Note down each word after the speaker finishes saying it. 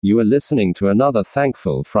You are listening to another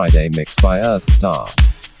Thankful Friday mix by Earthstar.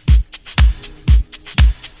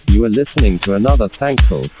 You are listening to another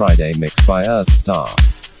Thankful Friday mix by Earthstar.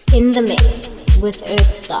 In the mix with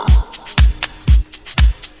Earthstar.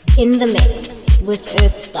 In the mix with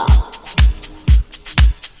Earthstar.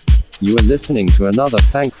 You are listening to another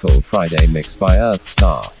Thankful Friday mix by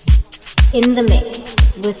Earthstar. In the mix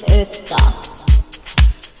with Earthstar.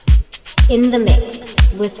 In the mix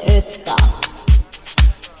with Earthstar.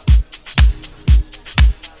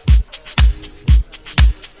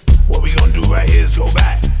 What we gonna do right here is go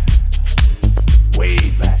back, way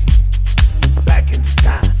back, back into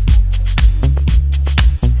time.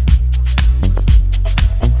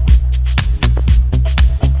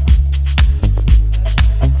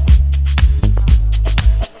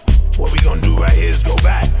 What we gonna do right here is go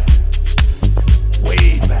back,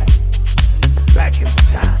 way back, back into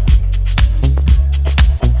time.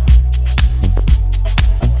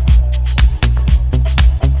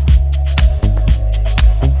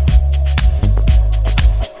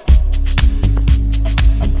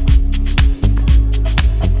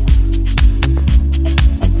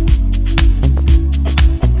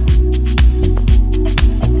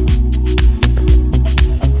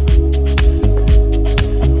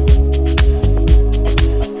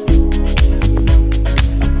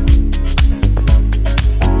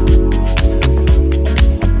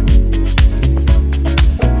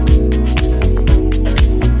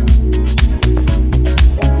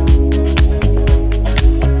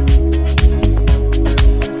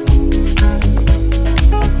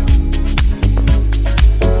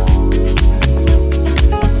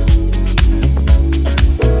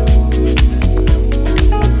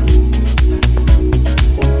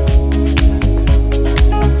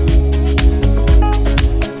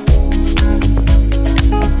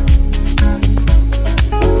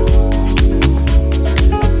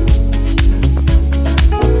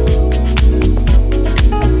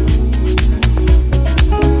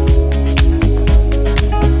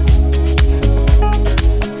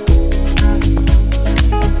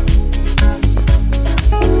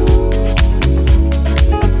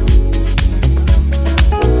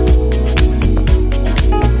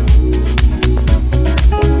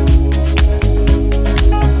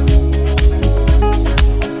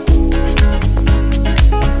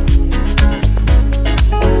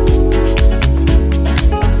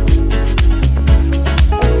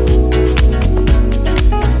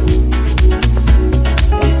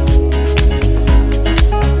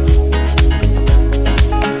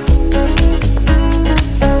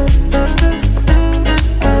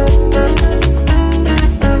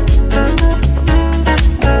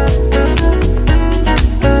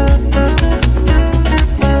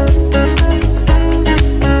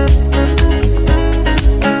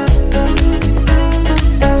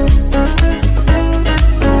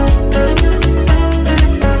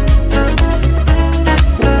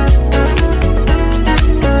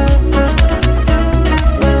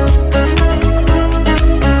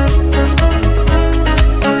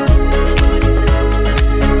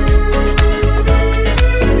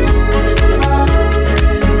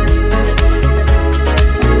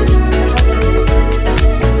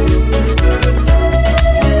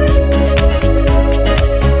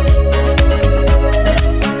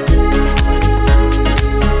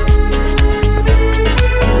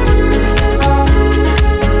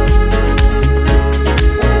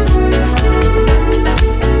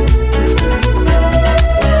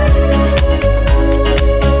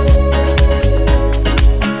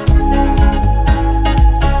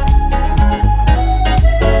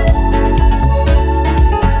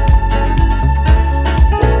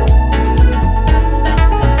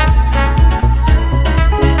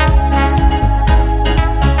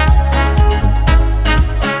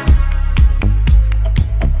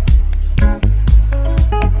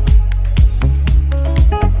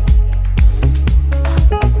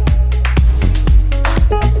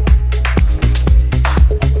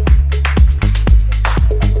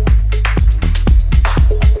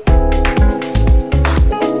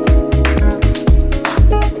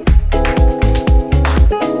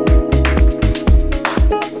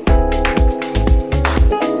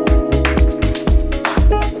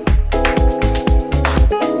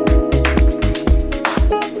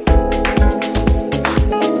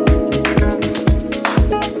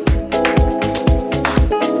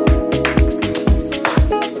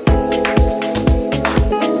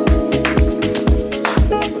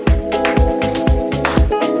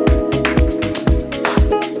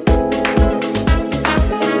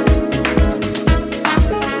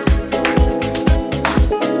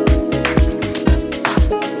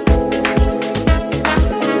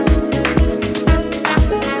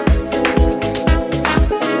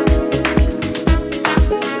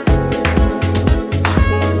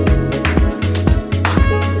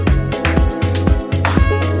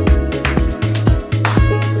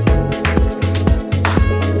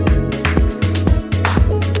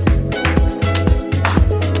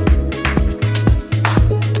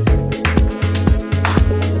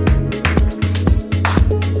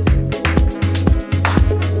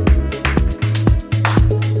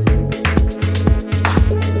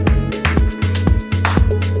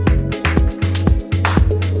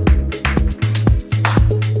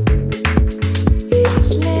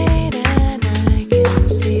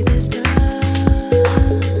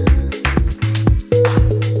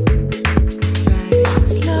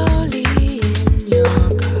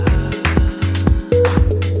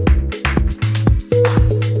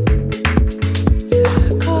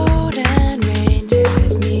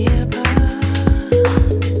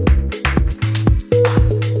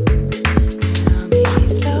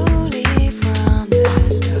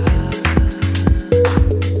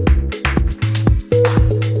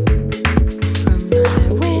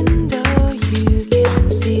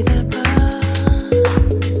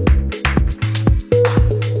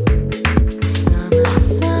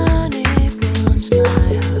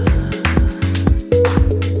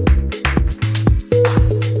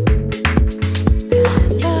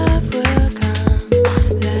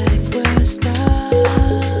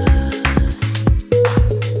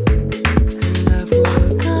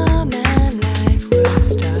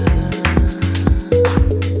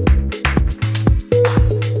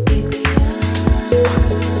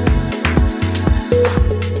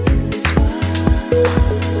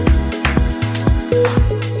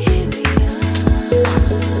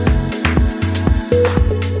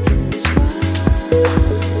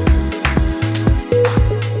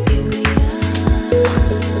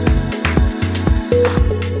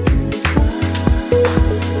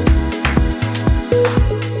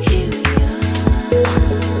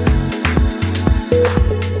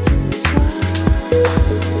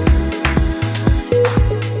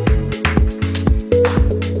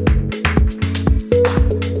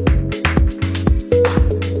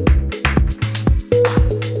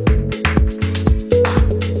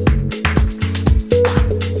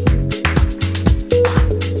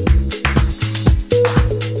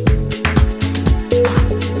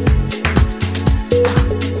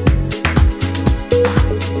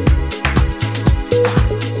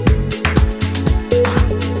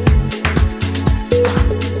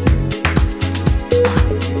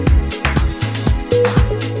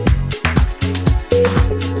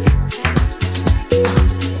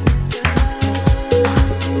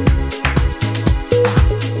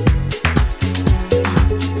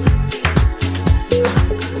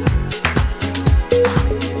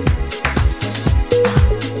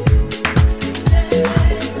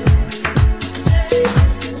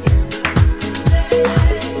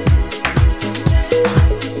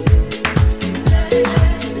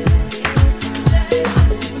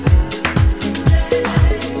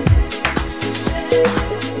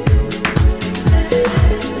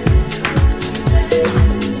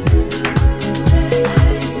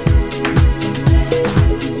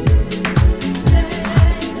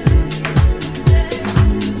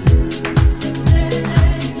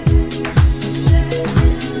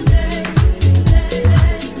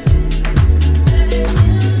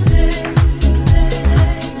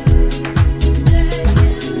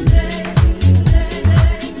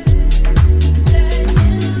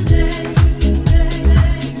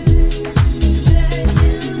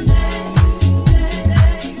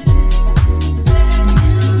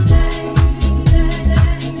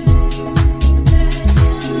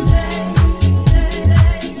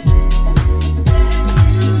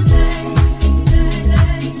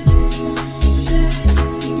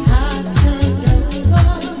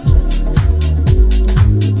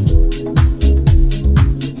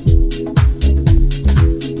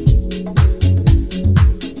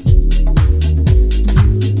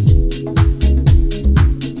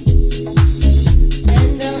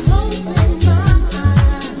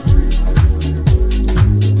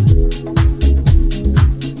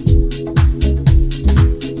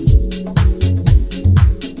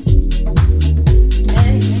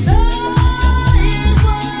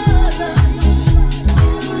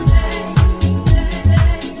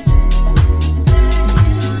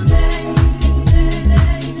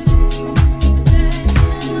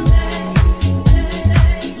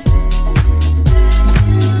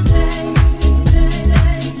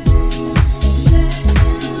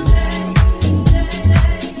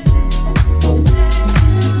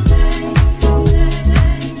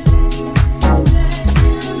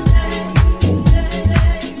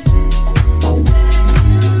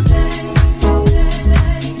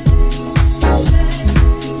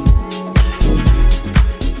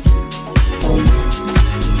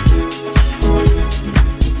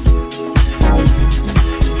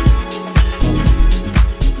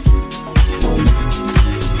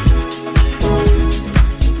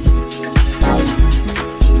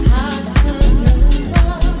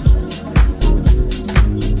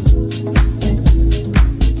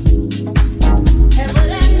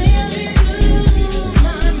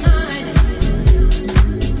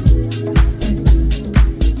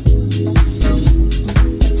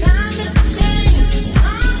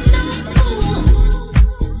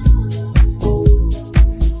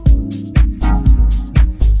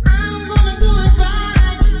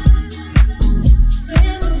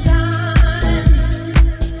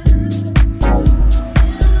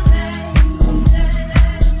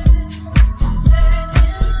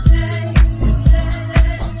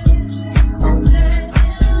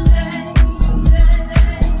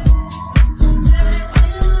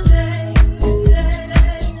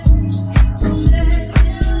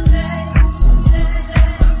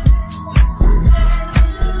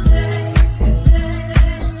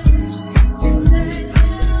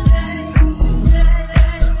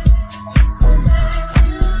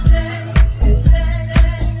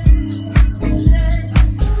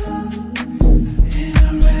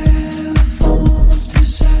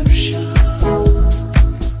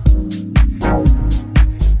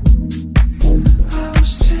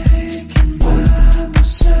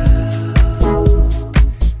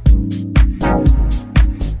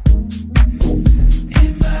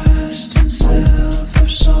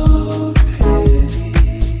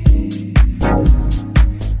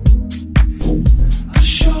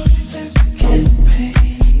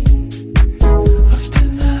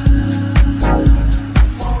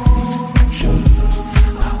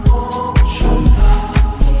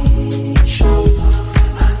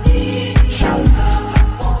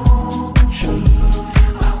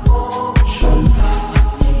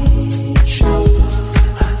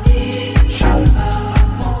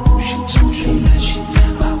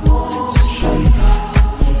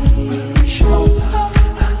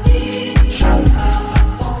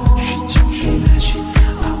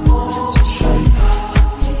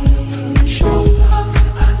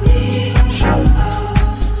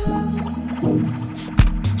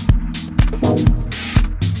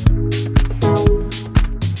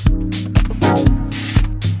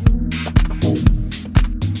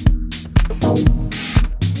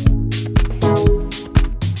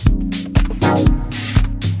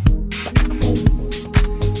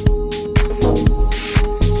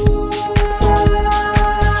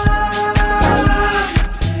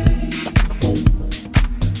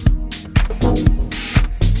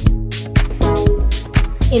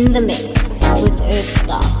 In the mix with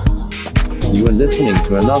Earthstar. You are listening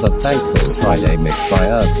to another Thankful Friday mix by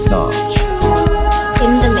Earthstar.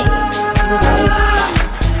 In the mix with Earthstar.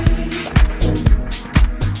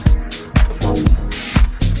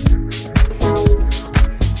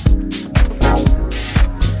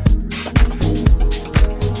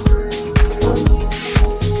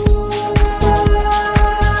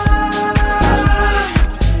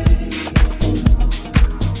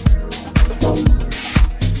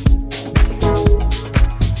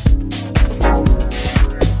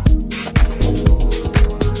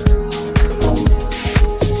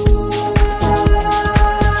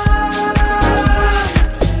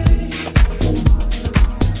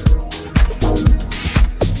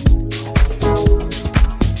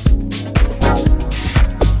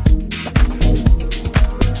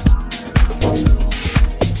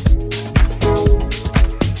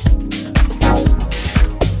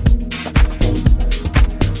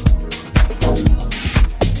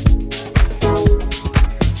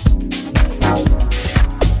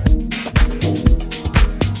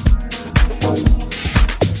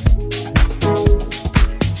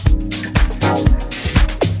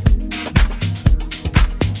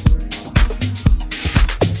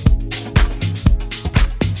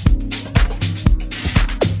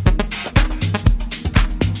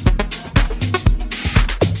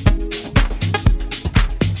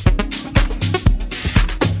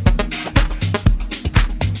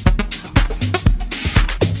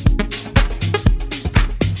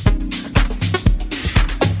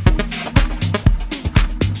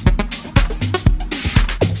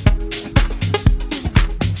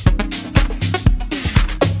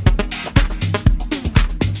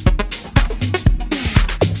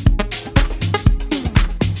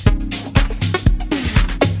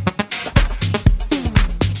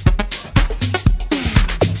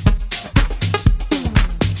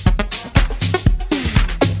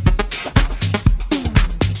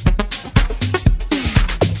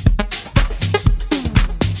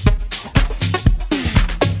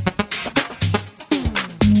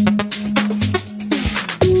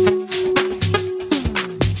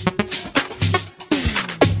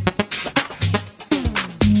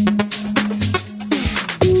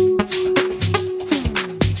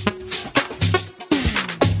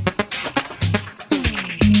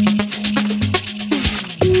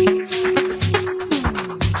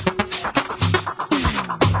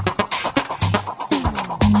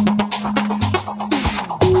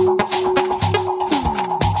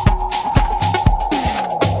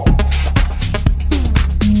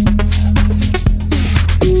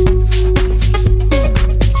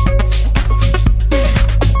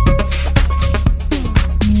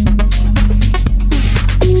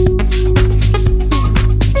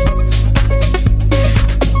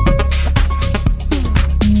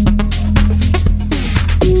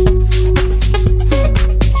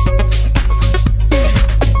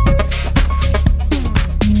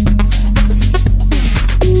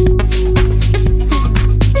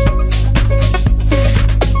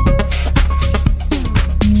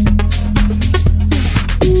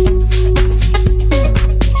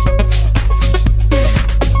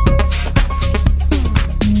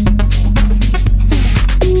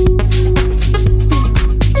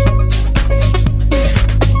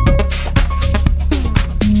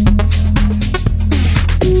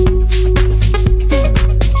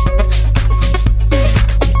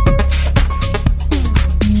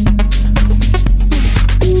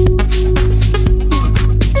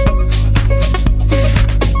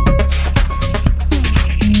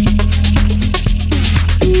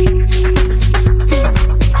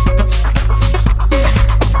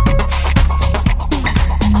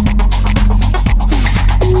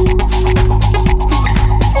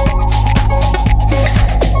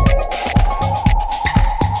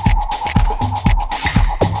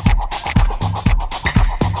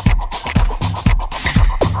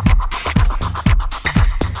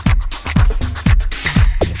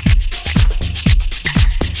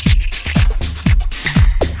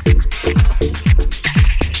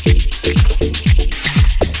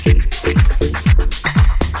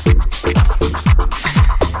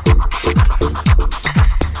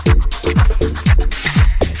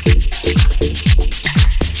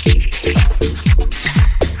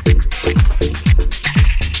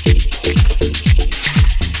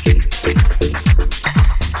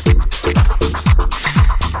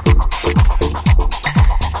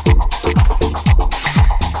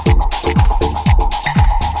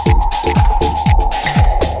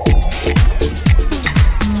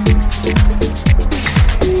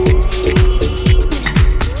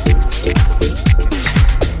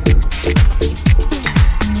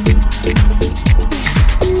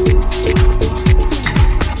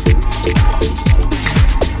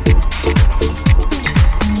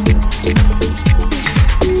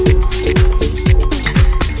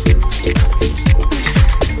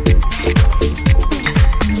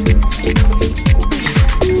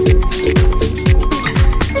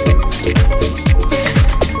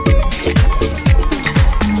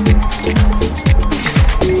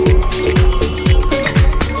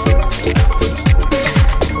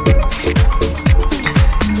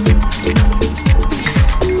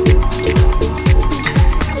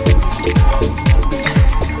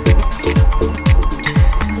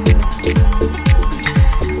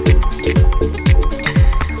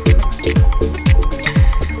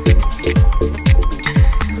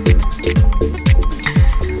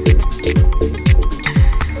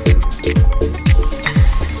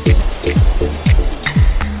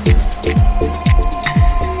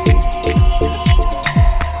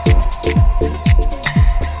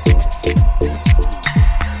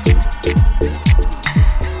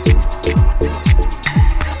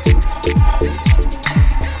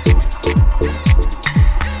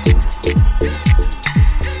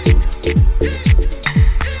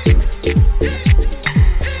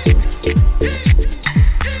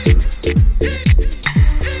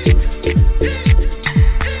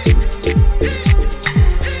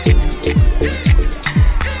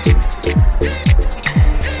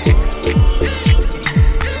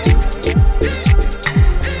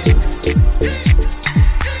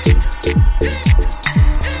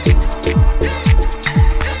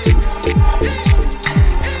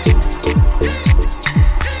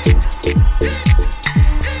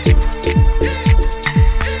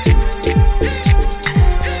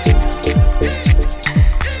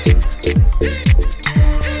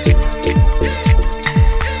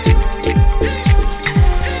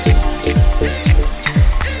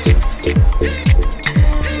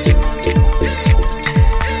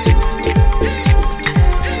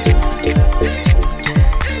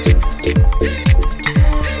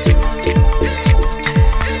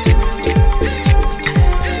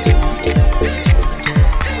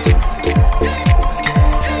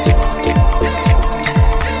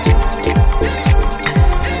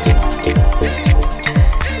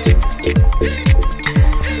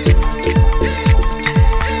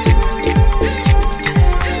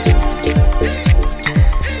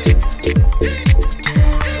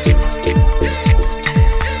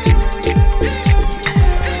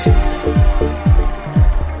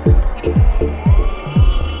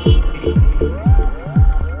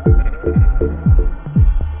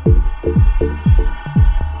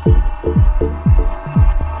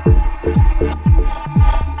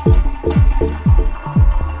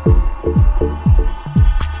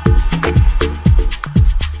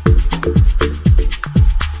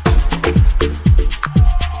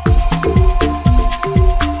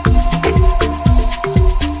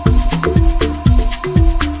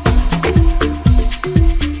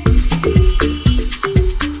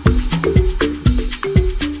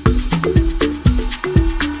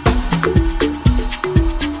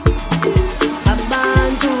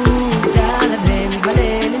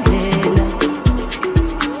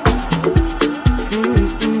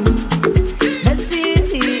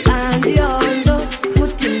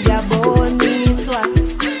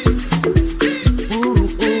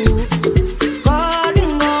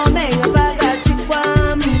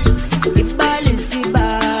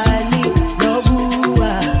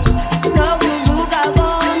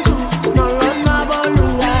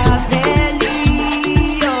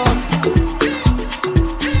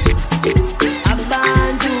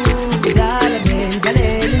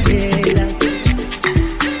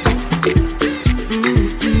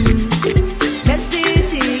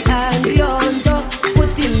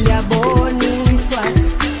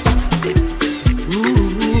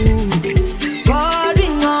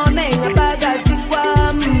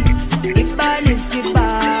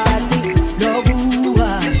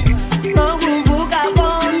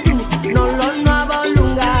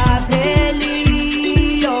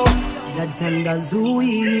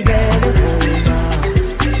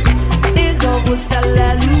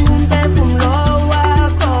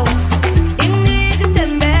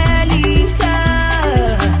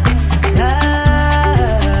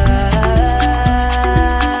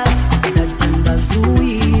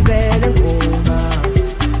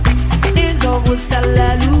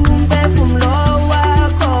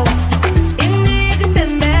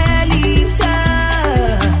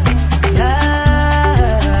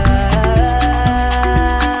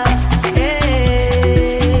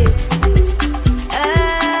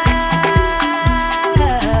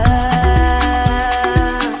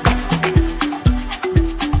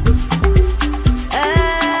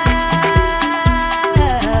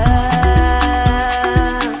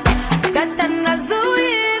 Katana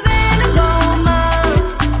zui vela goma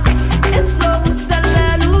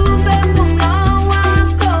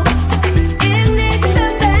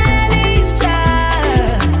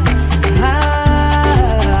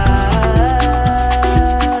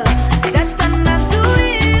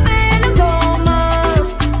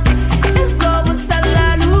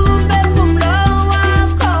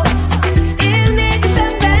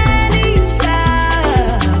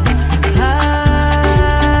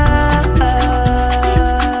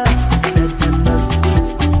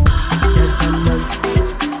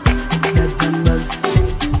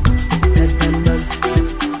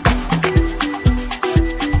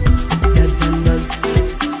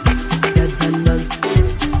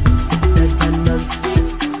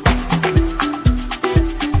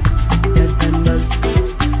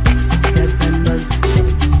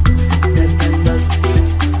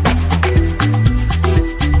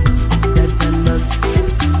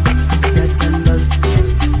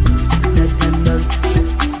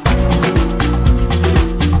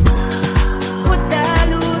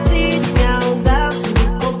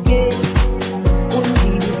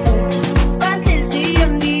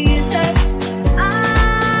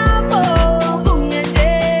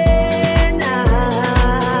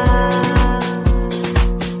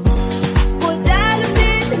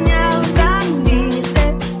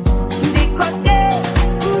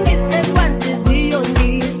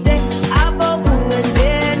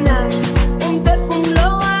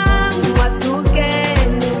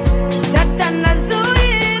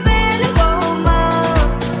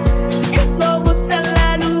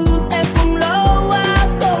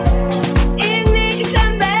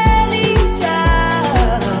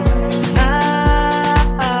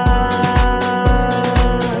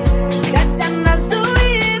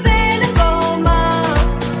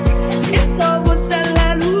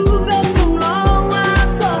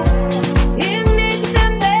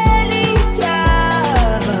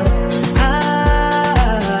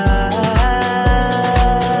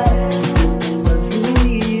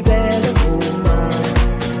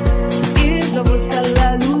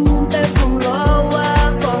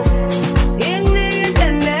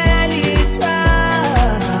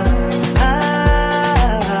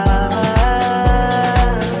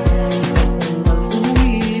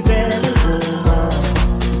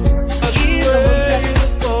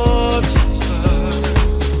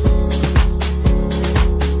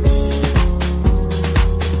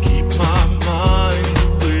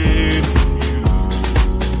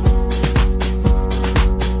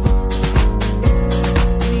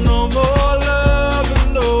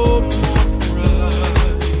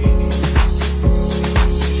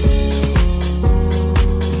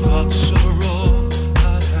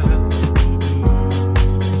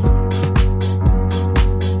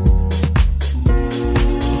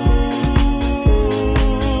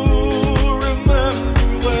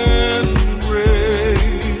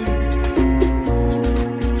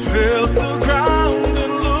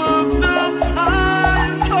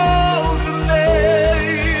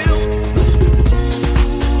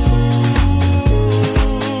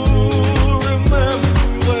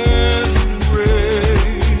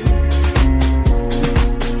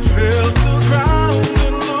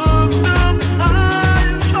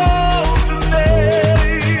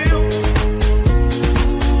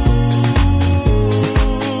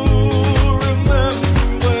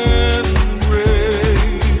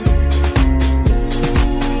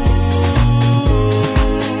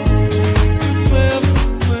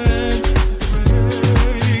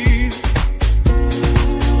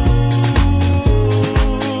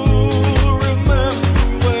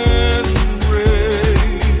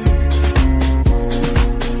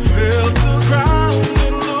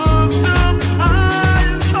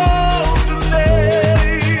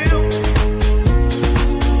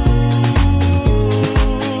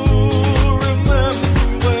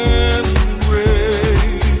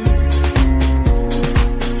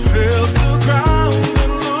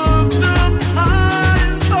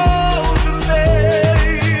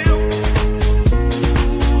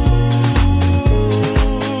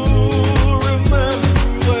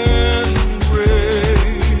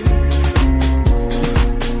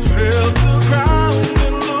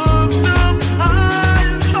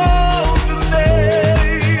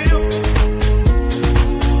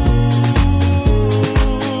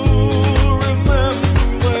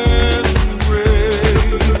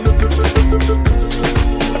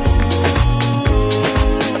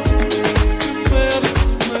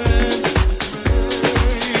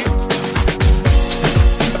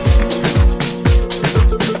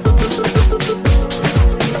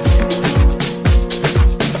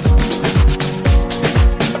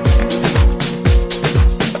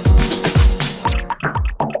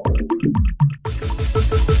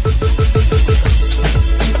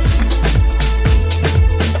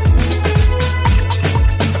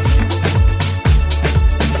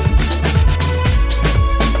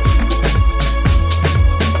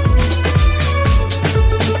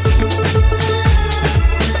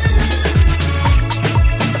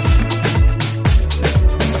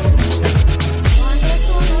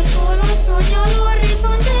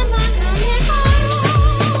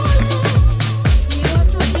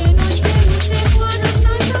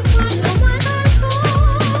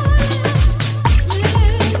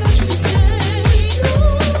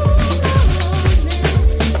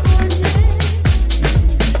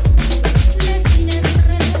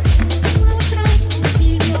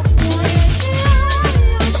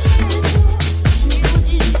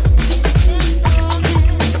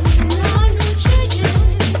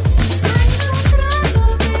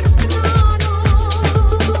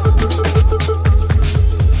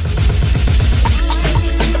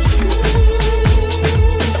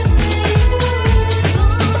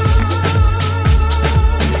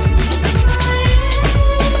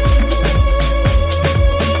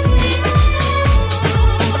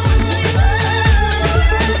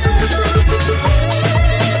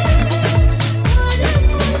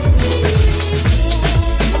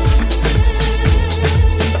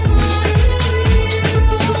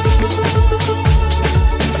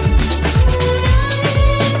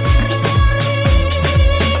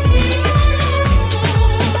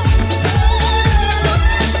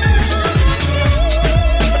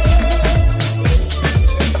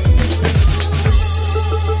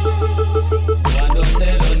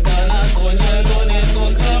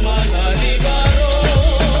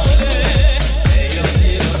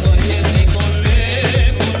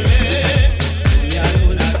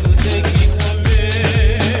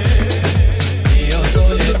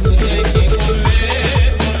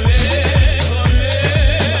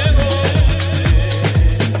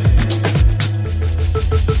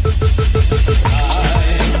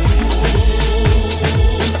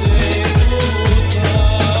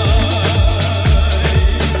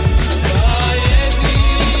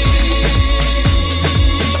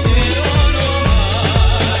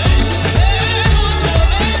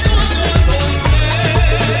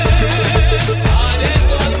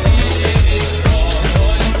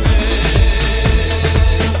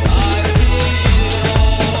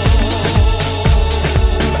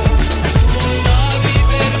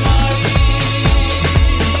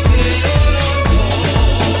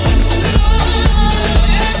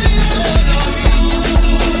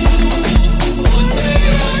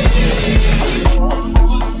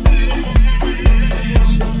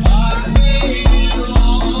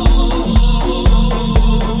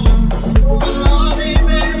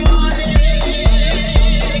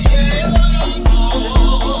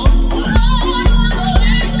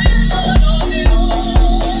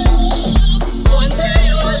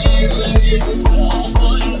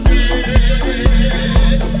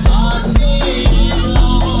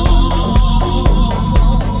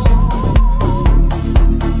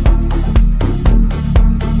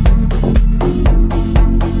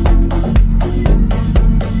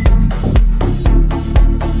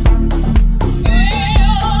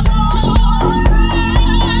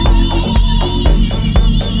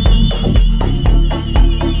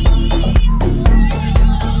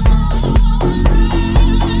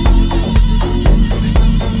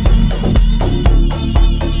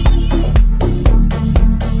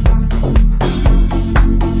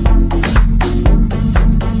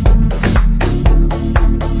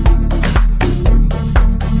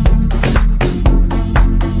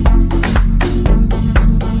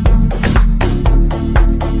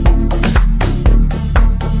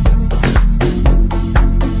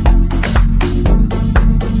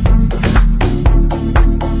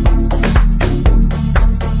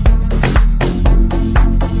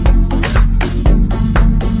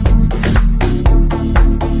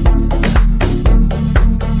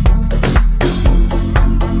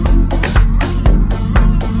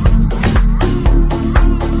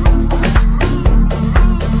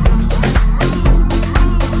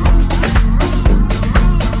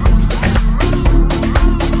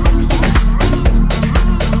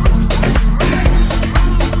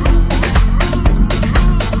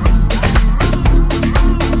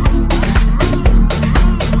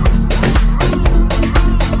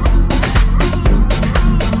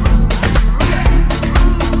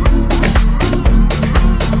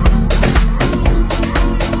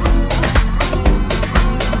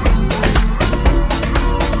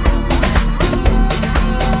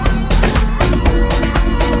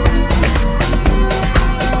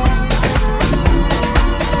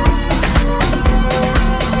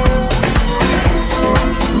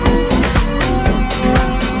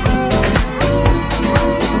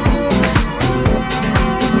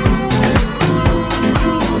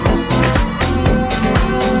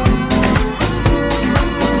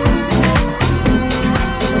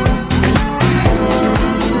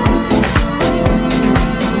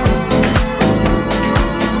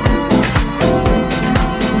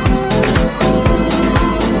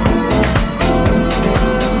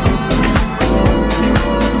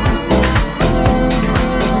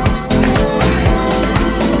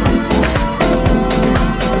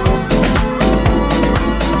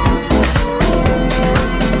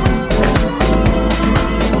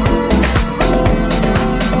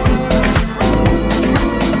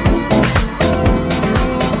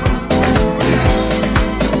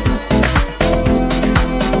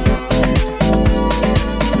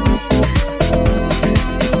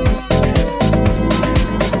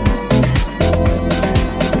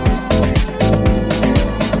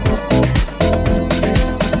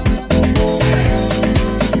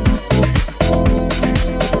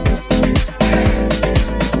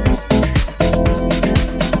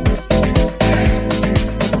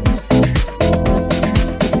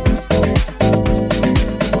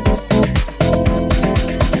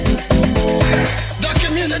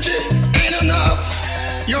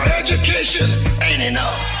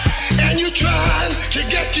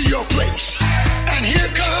your place. And here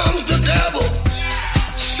comes the devil,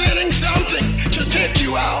 sending something to take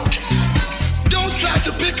you out. Don't try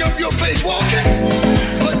to pick up your pace walking,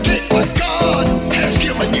 but take what God has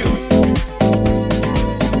given you.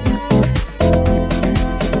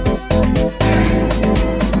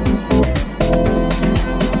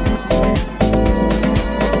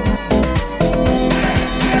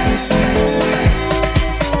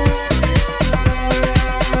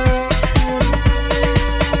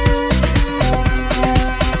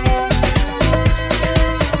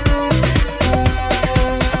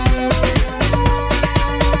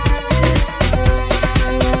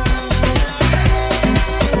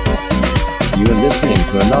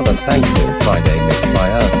 To another Thankful Friday mix by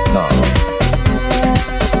Earthstar.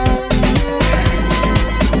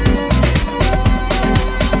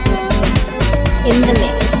 In the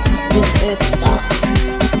mix with Earthstar.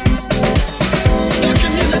 Your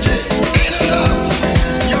community ain't enough.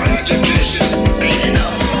 Your education ain't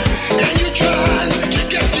enough. And you're trying to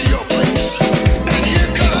get to your place. And here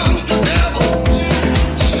comes the devil,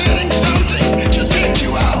 sending something to take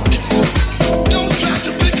you out. Don't try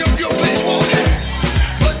to pick up your pace walking,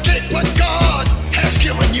 but take what God has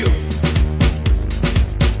given you.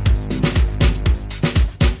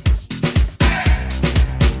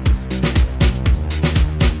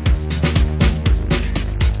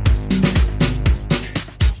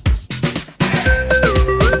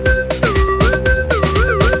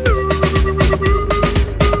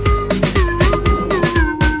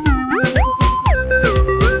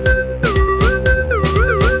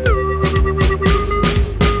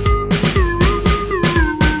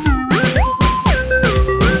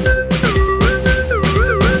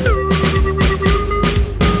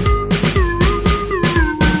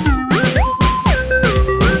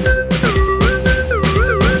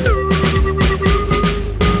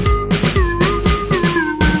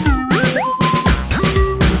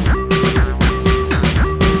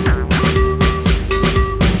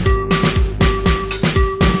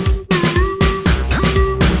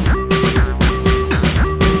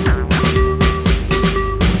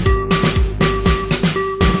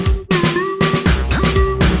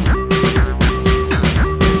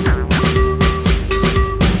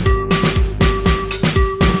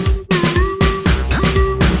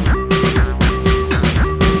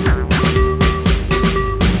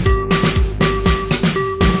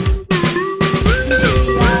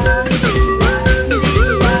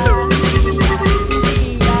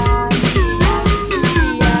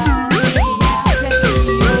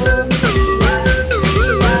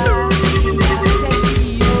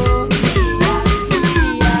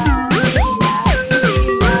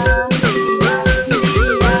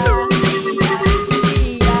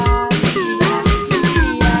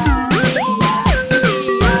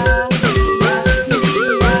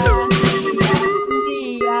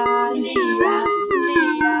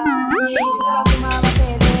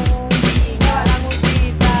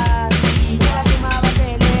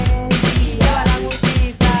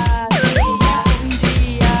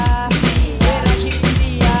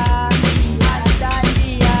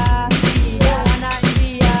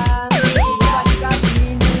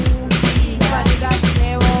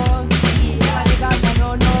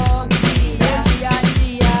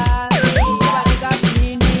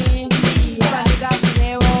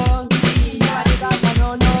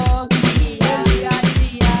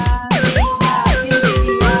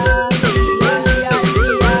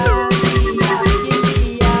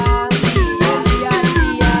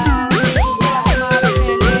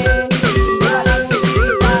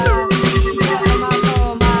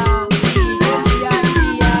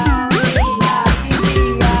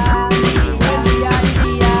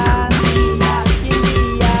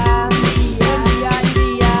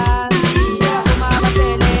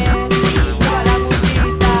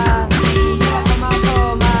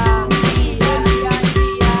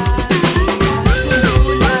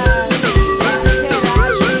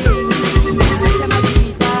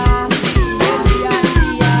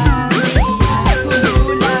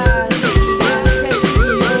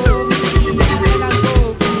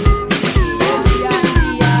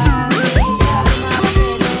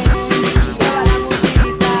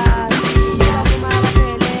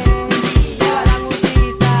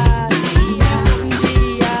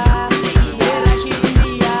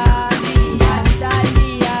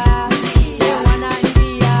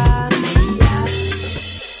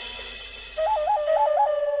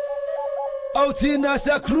 Tina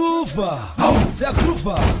Sakruva,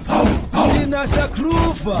 Sakruva, Tina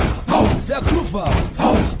Sakruva, Sakruva,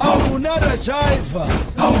 Auna Rajaiva,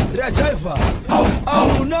 Rajaiva,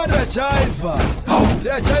 Auna Rajaiva,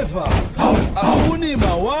 Rajaiva, Auni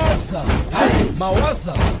Mawas. mawaza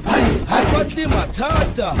mawaza akwatli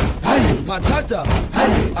mathata mathata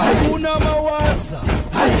afuna mawaza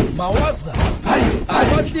mawaza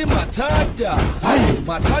akwatli mathata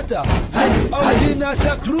mathata awuthina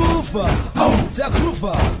siyakrufa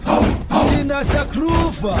siyakrufa thina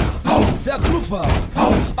siyakrufa siyakrufa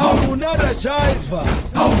awuna rajaiva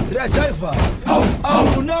rajaiva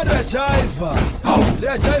awuna rajaiva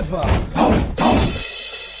rajaiva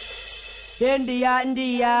India,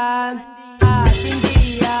 India, ah,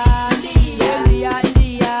 India, India, India,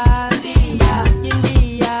 India,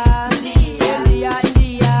 India, India,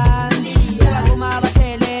 India, Kuma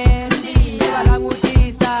batele,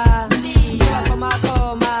 balangutisa, Kuma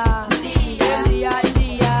koma, India,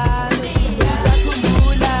 India,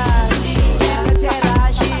 Sakumbula,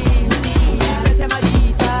 Terashi,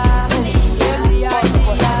 Temadita, India,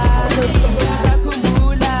 India,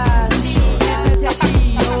 Sakumbula,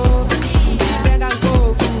 Tetio.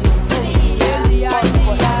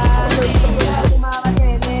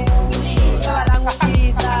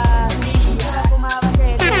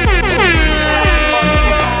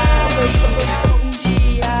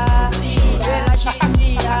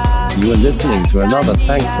 You are listening to another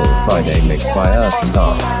Thankful Friday mix by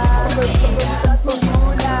Earthstar.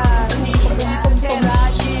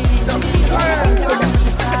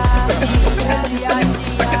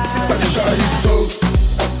 Toast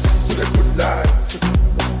to the good life.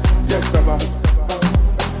 Yes, Baba.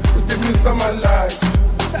 Give me some lights.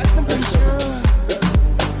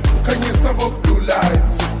 Can you sub up blue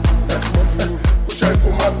lights? Which I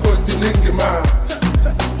for my body, nigga, man.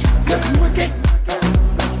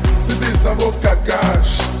 Cities above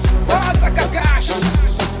Kakash. What's a kakash?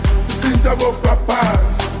 Cities above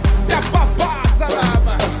Papas. Yeah, papa,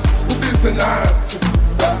 salama. Who is the night?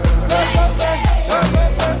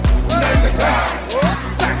 9 o'clock.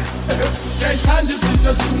 Siyayithanda izinto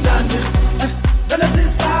ezimnandi vele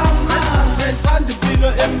zisama siyayithanda impilo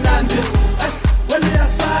emnandi wena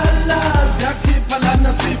uyasala ziyakhipha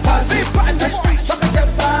lana siphansi sonke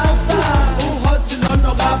siyababa uhothi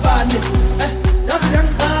lono kabani yazi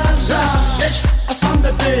yangiqasha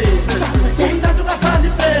asambe be indanto kasali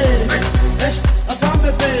be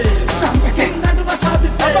asambe be indanto kasabi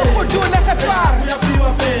be Abakujula kafar. uyapiwa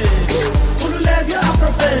be ululeke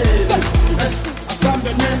aprobe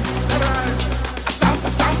asambe ne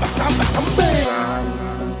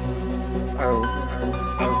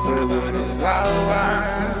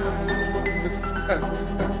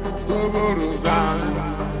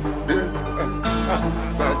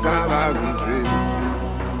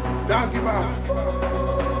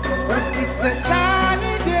It's a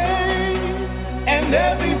sunny day and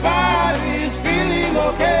everybody's feeling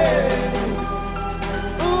okay.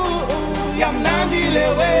 Ooh, yamnandi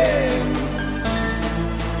lewe.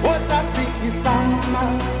 What's a sicky summer?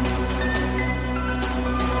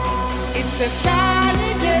 It's a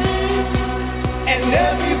sunny day and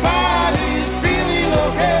everybody's feeling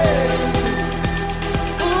okay.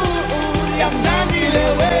 Ooh, yamnandi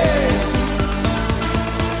lewe.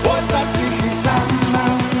 What's a sicky summer?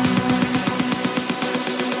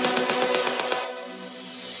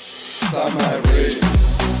 Summer rays,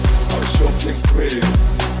 our shopping sprays,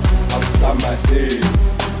 our summer days.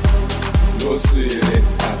 No ceiling,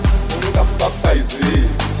 unga papa is it,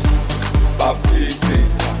 bafiti,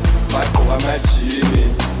 makoa machini,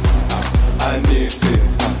 anisi,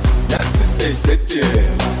 yati say tete,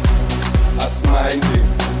 as minding,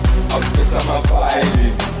 our spits are my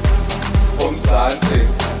fighting, umzansi,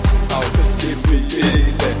 our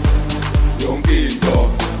sisipile, yongindo,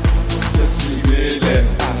 sisibile,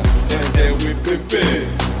 and we prepare.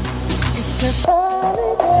 It's a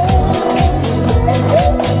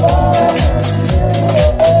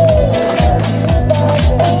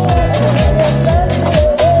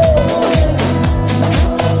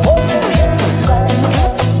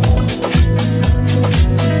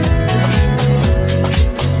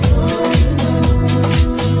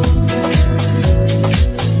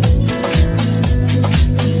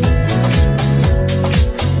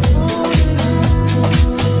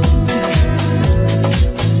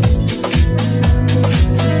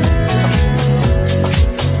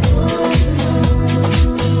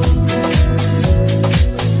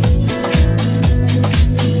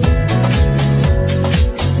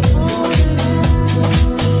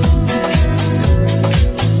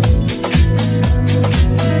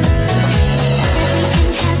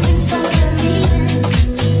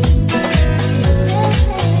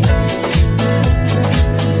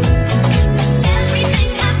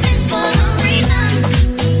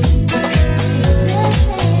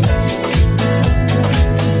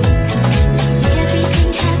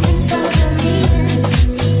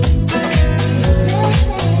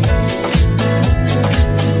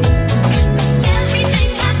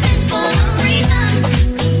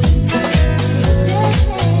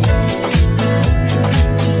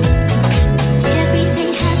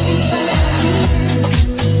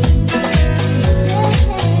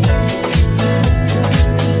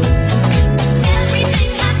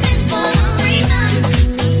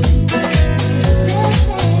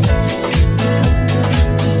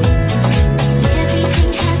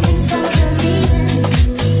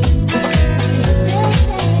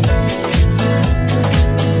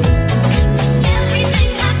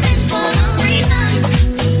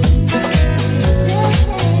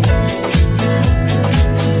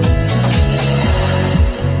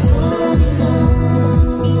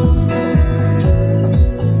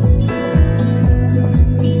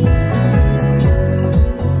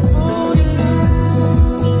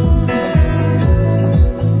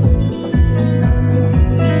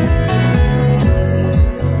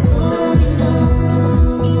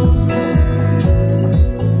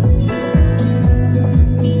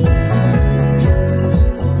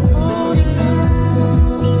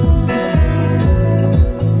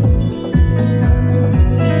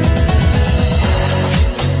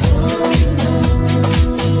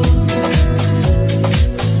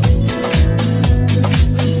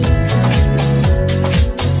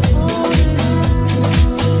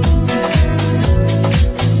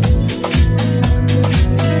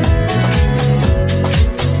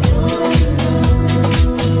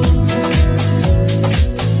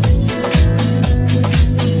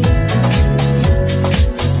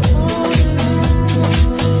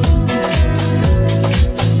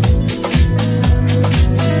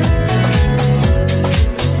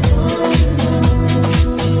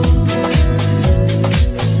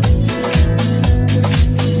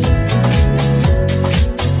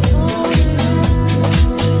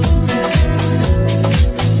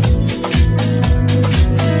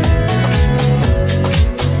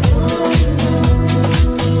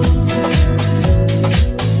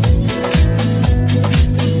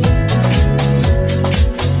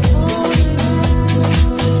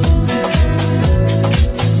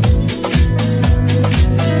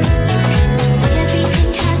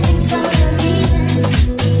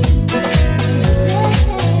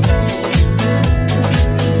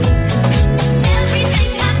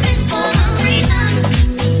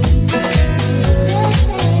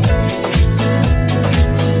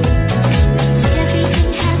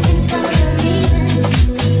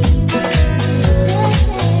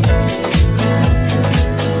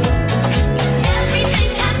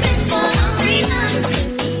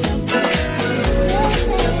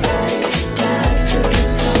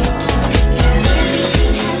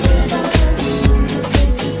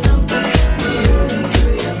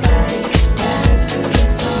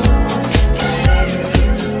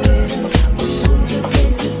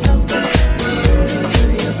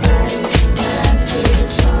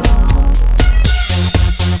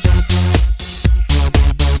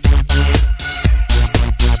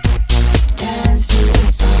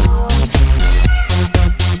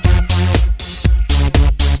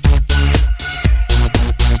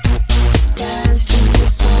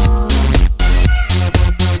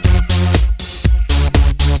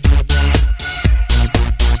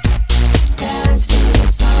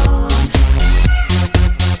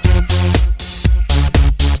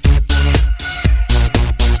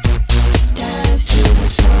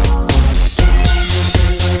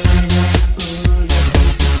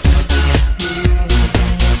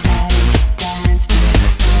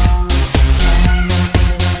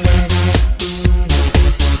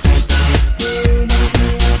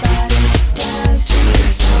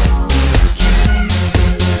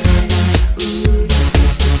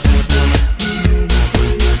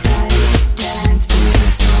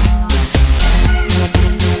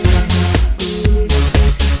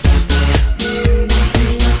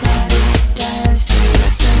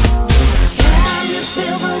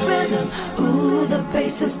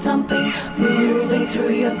bass is thumping, moving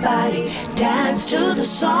through your body. Dance to the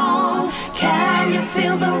song. Can you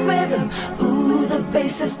feel the rhythm? Ooh, the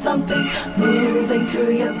bass is thumping, moving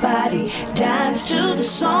through your body. Dance to the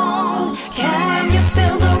song. Can you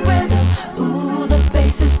feel the rhythm? Ooh, the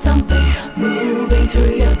bass is thumping, moving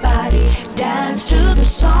through your body. Dance to the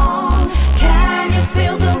song. Can you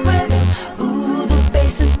feel the rhythm? Ooh, the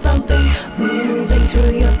bass is thumping, moving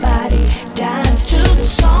through your body. Dance to the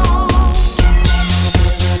song.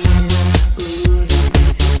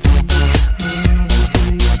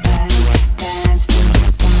 Dance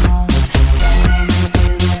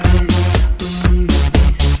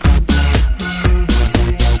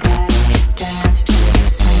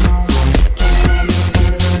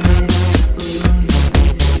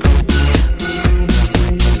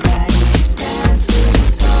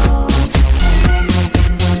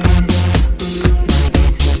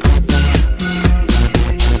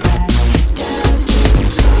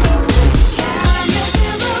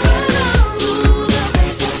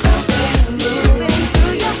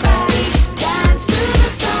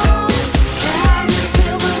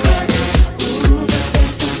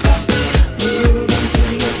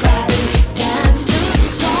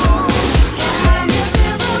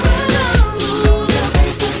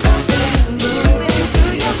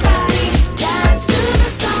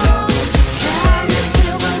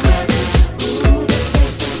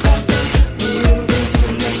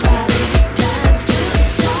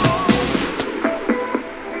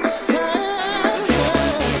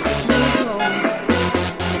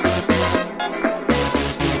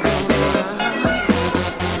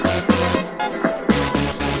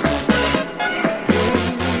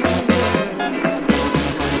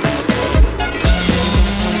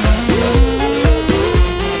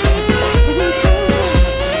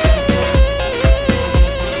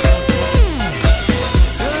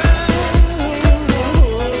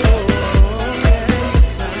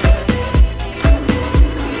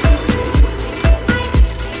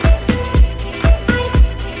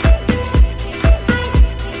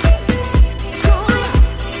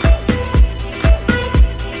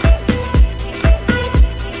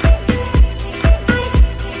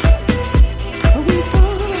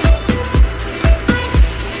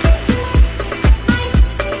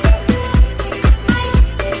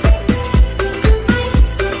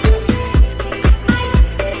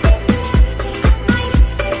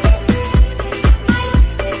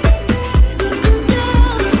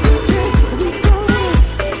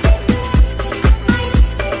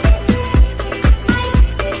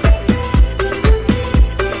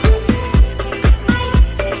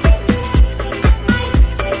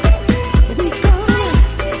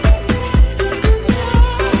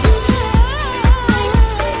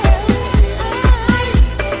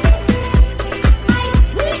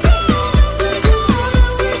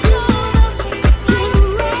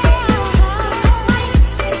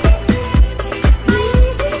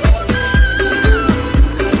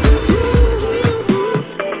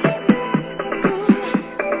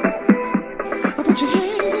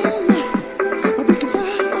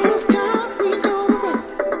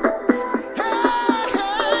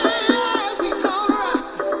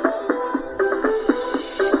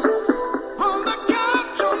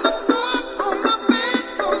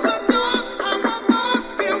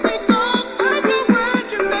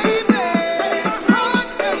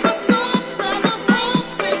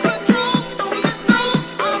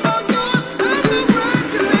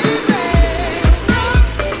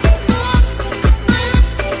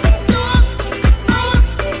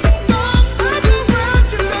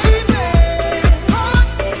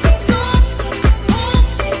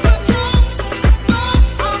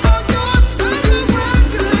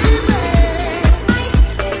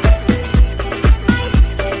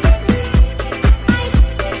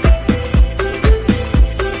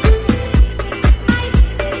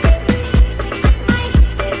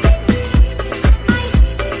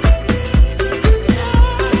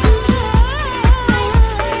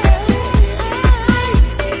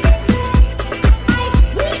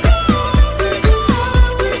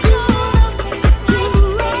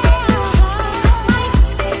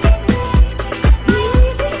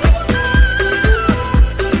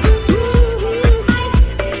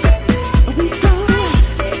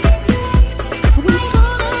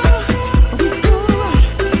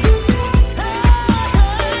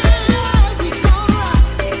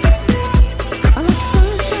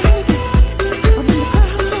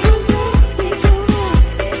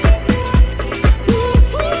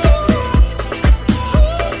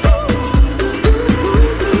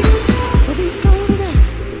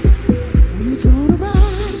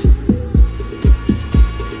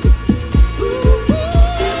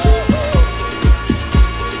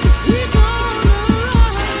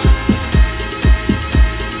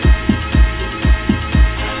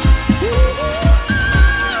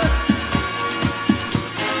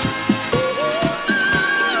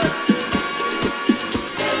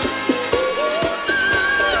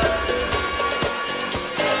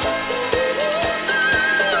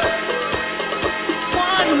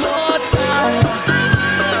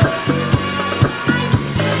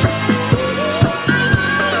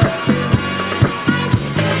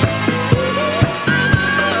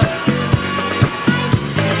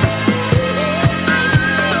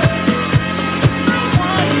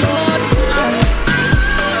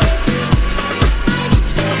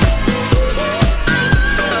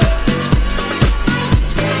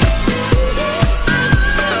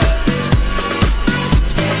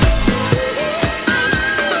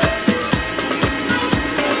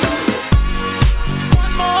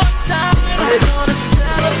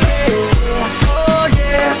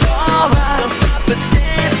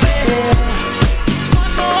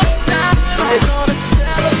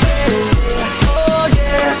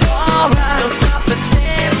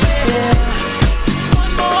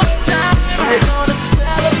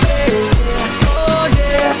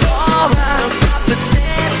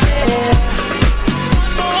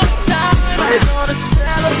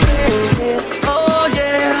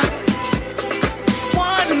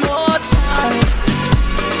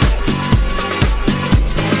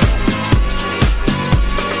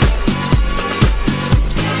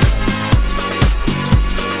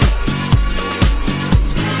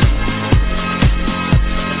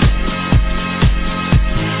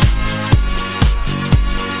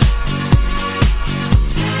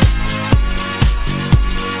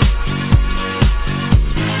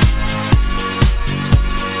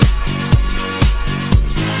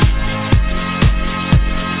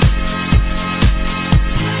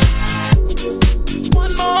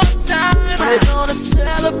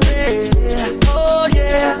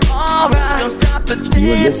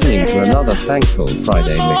listening to another Thankful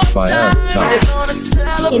Friday mix by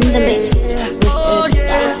Earthstar. In the mix with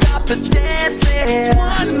Earthstar.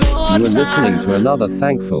 You are listening to another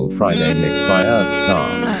Thankful Friday mix by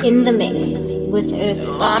Earthstar. In the mix with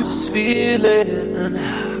Earthstar. I'm just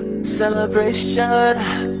feeling celebration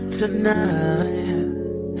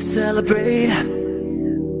tonight. Celebrate,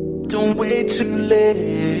 don't wait too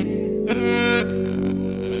late.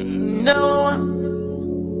 No,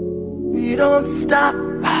 we don't stop.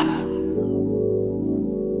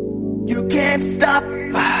 You can't stop.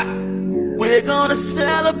 We're gonna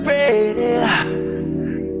celebrate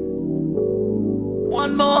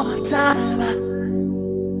one more time.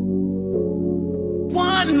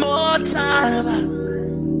 One more time.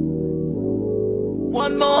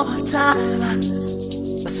 One more time.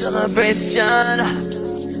 A celebration.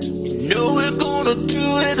 You know we're gonna do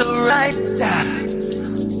it right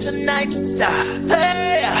tonight.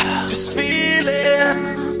 Hey, just feel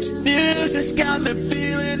it. Music's got me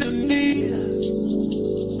feeling the need.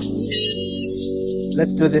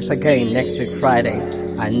 Let's do this again next week Friday.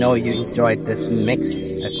 I know you enjoyed this mix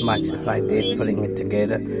as much as I did putting it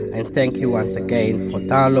together. And thank you once again for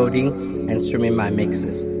downloading and streaming my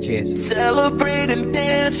mixes. Cheers. Celebrate and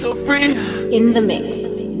dance so free. In the mix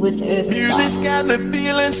with Music's Earthstar. got me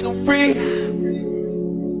feeling so free.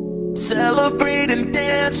 Celebrate and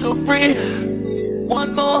dance so free.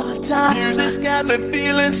 One more time. Music's got me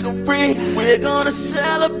feeling so free. We're gonna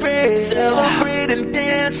celebrate. Celebrate and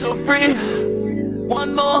dance so free.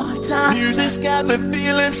 One more time. Music's got me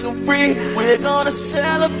feeling so free. We're gonna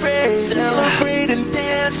celebrate. Celebrate and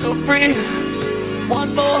dance so free.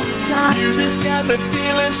 One more time. Music's got me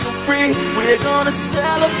feeling so free. We're gonna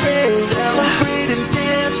celebrate. Celebrate and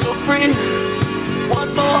dance so free.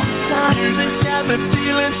 One more time. Music's got me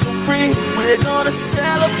feeling so free. We're gonna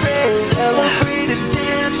celebrate. Celebrate and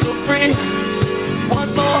dance so free. One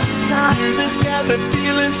more time. Music's got me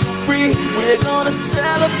feeling so free. We're gonna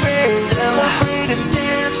celebrate. Celebrate and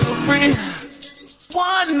dance so free.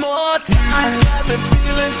 One more time. Music's got me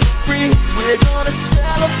feeling so free. We're gonna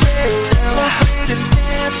celebrate. Celebrate and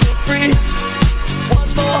dance so free.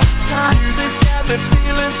 One more time. Music's got me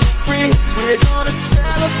feeling so free. We're gonna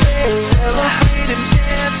celebrate. Celebrate and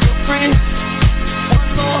dance so free.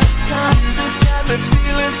 One more time. Music's got me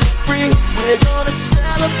feeling so free. We're gonna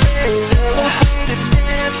celebrate. Celebrate and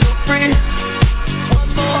dance so free. One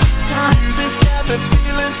more time. Music's got me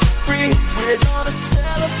feeling so free. We're gonna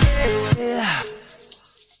celebrate.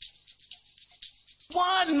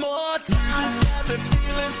 One more time. Music's got me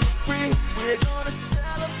feeling so free. We're gonna celebrate.